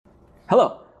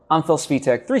Hello, I'm Phil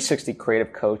Svitek, 360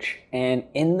 Creative Coach, and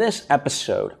in this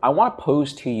episode, I want to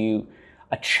pose to you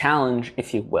a challenge,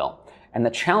 if you will. And the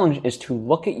challenge is to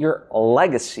look at your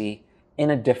legacy in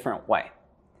a different way.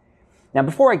 Now,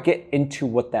 before I get into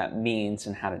what that means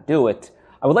and how to do it,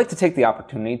 I would like to take the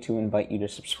opportunity to invite you to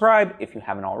subscribe if you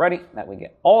haven't already. That way,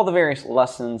 get all the various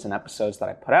lessons and episodes that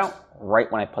I put out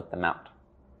right when I put them out.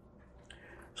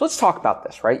 So let's talk about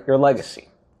this, right? Your legacy.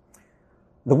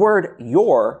 The word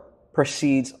your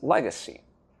precedes legacy.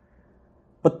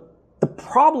 But the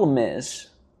problem is,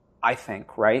 I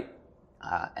think, right,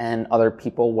 and other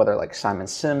people, whether like Simon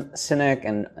Sinek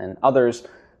and others,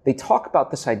 they talk about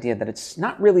this idea that it's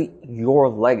not really your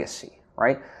legacy,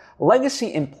 right?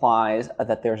 Legacy implies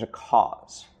that there's a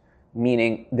cause,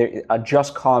 meaning a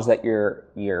just cause that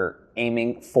you're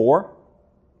aiming for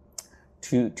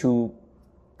to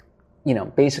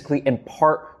basically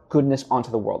impart goodness onto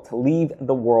the world, to leave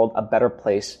the world a better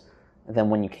place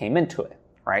than when you came into it,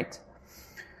 right?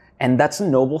 And that's a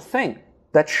noble thing.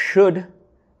 That should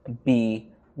be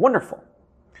wonderful.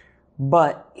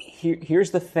 But here's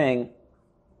the thing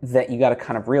that you got to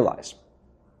kind of realize.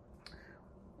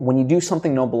 When you do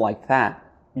something noble like that,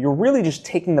 you're really just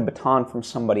taking the baton from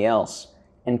somebody else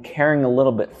and carrying a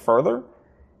little bit further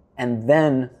and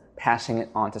then passing it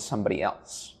on to somebody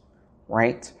else,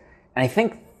 right? And I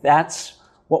think that's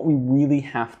what we really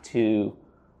have to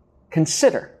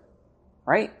consider,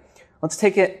 right? Let's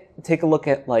take a look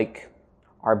at like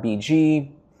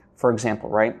RBG, for example,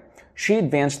 right? She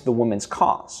advanced the women's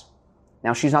cause.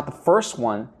 Now, she's not the first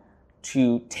one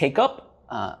to take up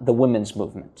the women's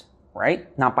movement,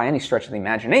 right? Not by any stretch of the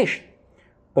imagination,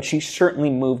 but she certainly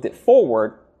moved it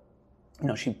forward.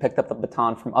 She picked up the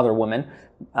baton from other women,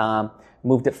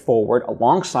 moved it forward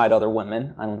alongside other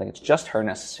women. I don't think it's just her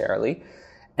necessarily.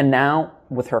 And now,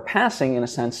 with her passing, in a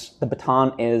sense, the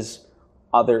baton is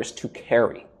others to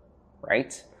carry,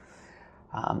 right?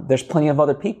 There's plenty of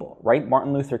other people, right?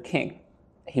 Martin Luther King.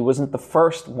 He wasn't the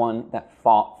first one that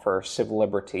fought for civil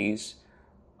liberties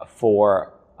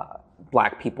for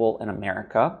black people in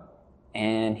America,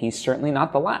 and he's certainly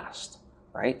not the last,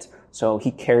 right? So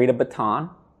he carried a baton,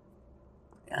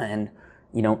 and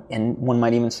one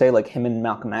might even say like him and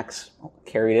Malcolm X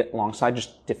carried it alongside,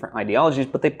 just different ideologies,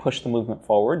 but they pushed the movement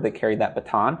forward. They carried that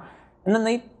baton, and then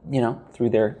they, through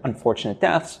their unfortunate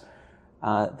deaths,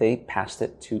 they passed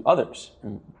it to others.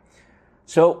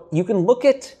 So you can look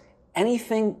at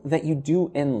anything that you do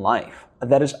in life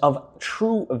that is of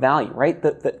true value, right?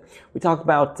 That we talk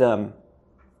about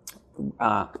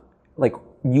like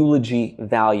eulogy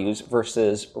values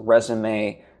versus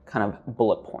resume kind of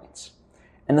bullet points.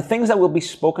 And the things that will be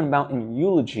spoken about in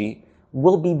eulogy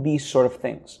will be these sort of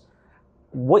things.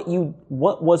 What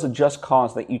was a just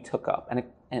cause that you took up? And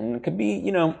it could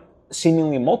be,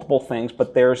 seemingly multiple things,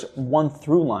 but there's one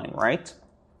through line, right?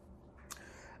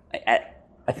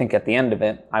 I think at the end of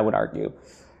it, I would argue.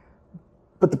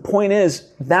 But the point is,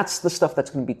 that's the stuff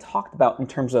that's going to be talked about in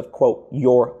terms of, quote,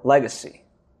 your legacy.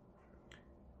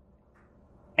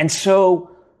 And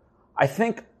so I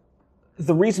think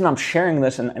the reason I'm sharing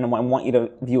this and I want you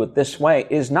to view it this way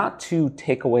is not to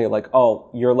take away like, oh,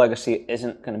 your legacy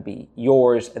isn't going to be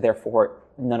yours, therefore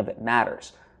none of it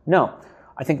matters. No,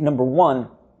 I think number one,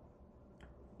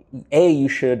 you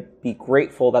should be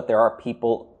grateful that there are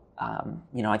people,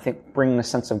 I think bringing a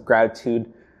sense of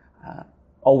gratitude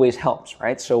always helps,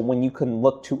 right? So when you can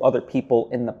look to other people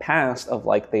in the past of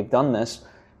like they've done this,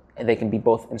 they can be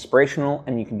both inspirational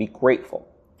and you can be grateful.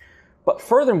 But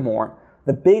furthermore,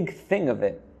 the big thing of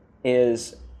it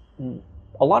is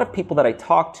a lot of people that I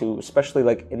talk to, especially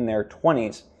like in their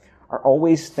 20s, are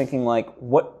always thinking like,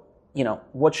 what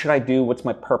should I do? What's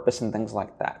my purpose and things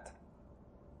like that.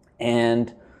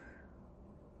 And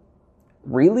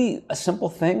really a simple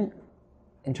thing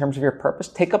in terms of your purpose,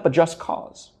 take up a just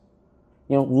cause.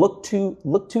 Look to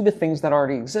the things that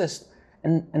already exist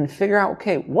and figure out,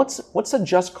 okay, what's a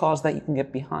just cause that you can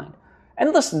get behind?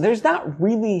 And listen, there's not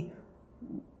really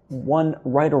one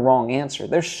right or wrong answer.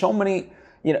 There's so many,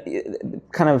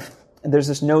 there's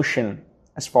this notion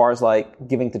as far as like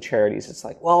giving to charities. It's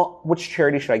like, well, which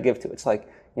charity should I give to? It's like,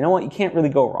 you know what? You can't really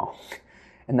go wrong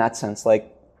in that sense.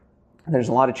 Like, there's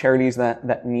a lot of charities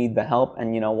that need the help.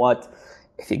 And you know what?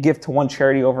 If you give to one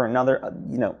charity over another,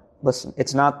 listen,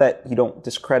 it's not that you don't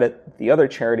discredit the other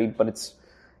charity, but it's,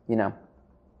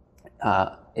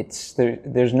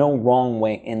 there's no wrong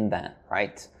way in that,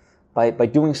 right? By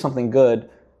doing something good,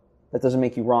 that doesn't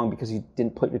make you wrong because you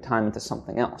didn't put your time into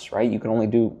something else, right? You can only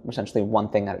do essentially one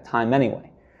thing at a time anyway,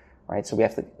 right? So we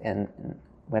have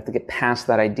to get past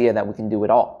that idea that we can do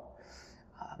it all.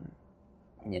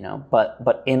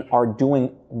 But in our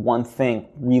doing one thing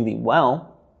really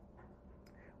well,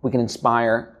 we can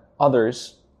inspire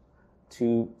others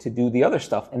to do the other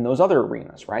stuff in those other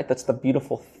arenas, right? That's the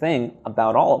beautiful thing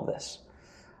about all of this.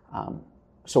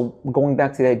 So going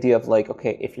back to the idea of like,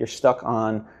 okay, if you're stuck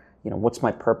on, what's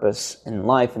my purpose in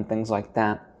life and things like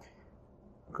that,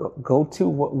 go to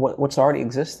what's already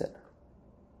existed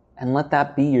and let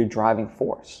that be your driving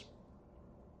force.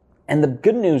 And the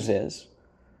good news is,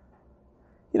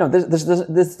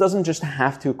 this doesn't just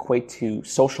have to equate to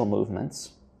social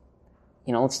movements.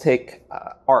 Let's take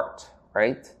art,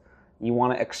 right? You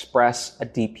want to express a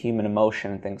deep human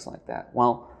emotion and things like that.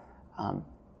 Well,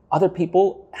 other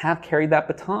people have carried that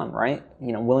baton, right?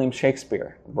 William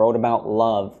Shakespeare wrote about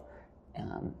love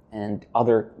and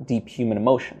other deep human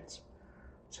emotions.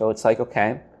 So it's like,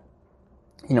 okay,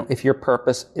 if your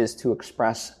purpose is to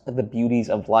express the beauties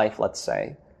of life, let's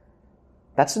say,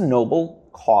 that's a noble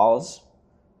cause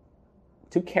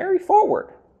to carry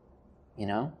forward,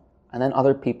 and then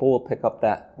other people will pick up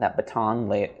that baton,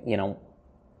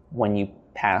 when you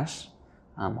pass,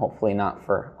 hopefully not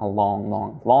for a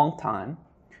long time.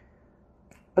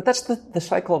 But that's the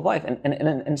cycle of life. And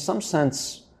in some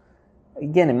sense,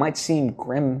 again, it might seem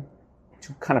grim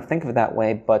to kind of think of it that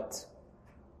way, but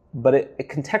it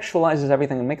contextualizes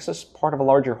everything and makes us part of a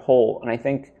larger whole. And I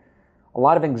think a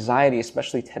lot of anxiety,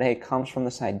 especially today, comes from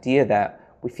this idea that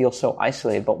we feel so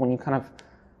isolated. But when you kind of,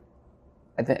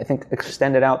 I think,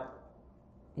 extend it out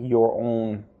your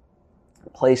own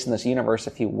place in this universe,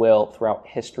 if you will, throughout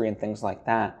history and things like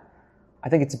that, I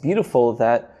think it's beautiful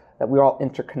that we're all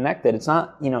interconnected. It's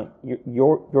not,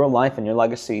 your life and your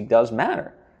legacy does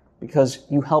matter because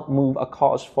you help move a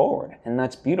cause forward, and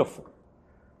that's beautiful,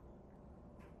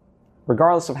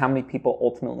 regardless of how many people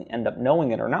ultimately end up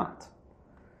knowing it or not.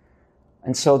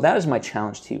 And so that is my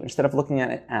challenge to you. Instead of looking at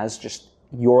it as just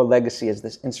your legacy as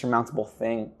this insurmountable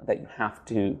thing that you have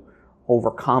to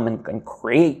overcome and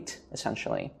create,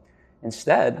 essentially,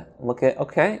 instead look at,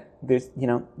 okay,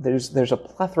 there's a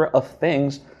plethora of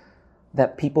things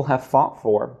that people have fought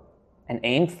for and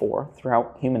aimed for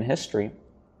throughout human history.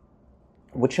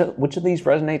 Which of these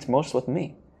resonates most with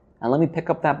me? And let me pick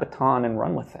up that baton and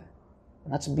run with it.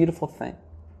 And that's a beautiful thing.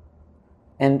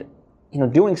 And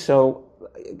doing so,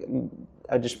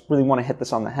 I just really want to hit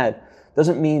this on the head,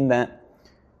 doesn't mean that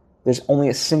there's only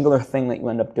a singular thing that you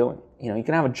end up doing. You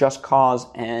can have a just cause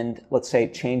and, let's say,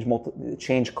 change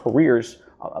careers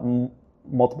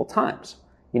multiple times.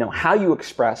 How you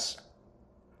express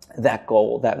that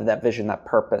goal, that vision, that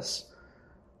purpose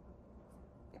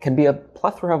can be a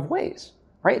plethora of ways,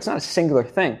 right? It's not a singular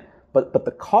thing, but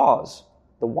the cause,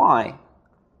 the why,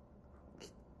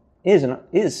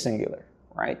 is singular,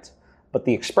 right? But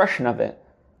the expression of it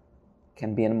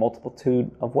can be in a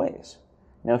multitude of ways.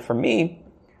 For me,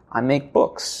 I make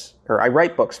books, or I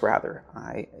write books rather.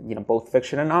 Both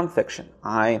fiction and nonfiction.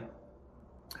 I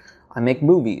make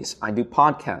movies. I do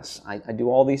podcasts. I do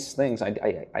all these things.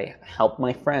 I help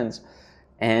my friends,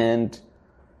 and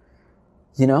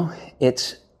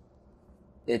it's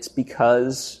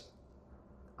because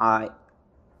my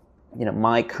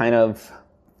kind of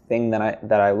thing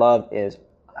that I love is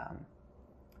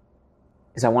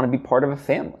I want to be part of a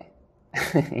family,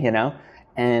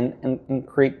 and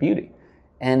create beauty.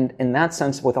 And in that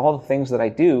sense, with all the things that I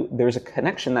do, there's a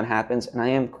connection that happens, and I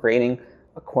am creating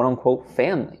a quote-unquote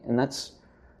family. And that's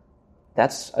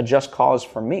a just cause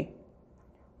for me,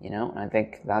 and I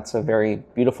think that's a very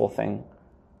beautiful thing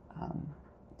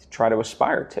to try to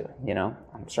aspire to,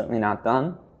 I'm certainly not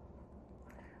done,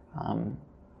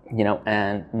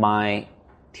 and my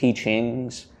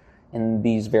teachings in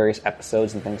these various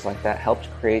episodes and things like that helped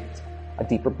create a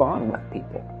deeper bond with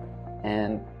people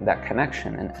and that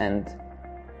connection, and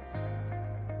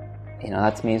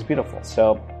that to me is beautiful.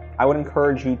 So I would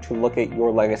encourage you to look at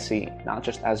your legacy not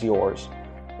just as yours,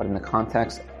 but in the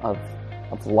context of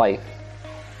life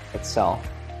itself,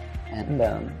 and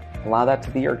allow that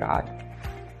to be your guide.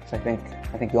 So I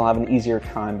think you'll have an easier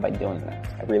time by doing that.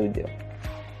 I really do.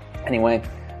 Anyway,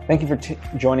 thank you for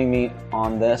joining me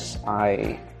on this.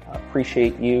 I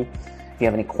appreciate you. If you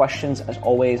have any questions, as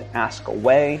always, ask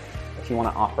away. If you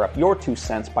want to offer up your 2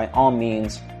 cents, by all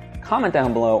means, comment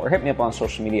down below or hit me up on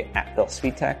social media at Phil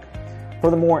Svitek.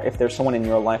 Furthermore, if there's someone in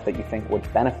your life that you think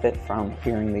would benefit from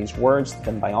hearing these words,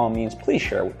 then by all means, please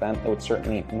share it with them. It would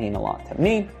certainly mean a lot to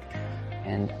me.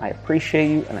 And I appreciate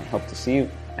you, and I hope to see you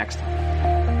next time.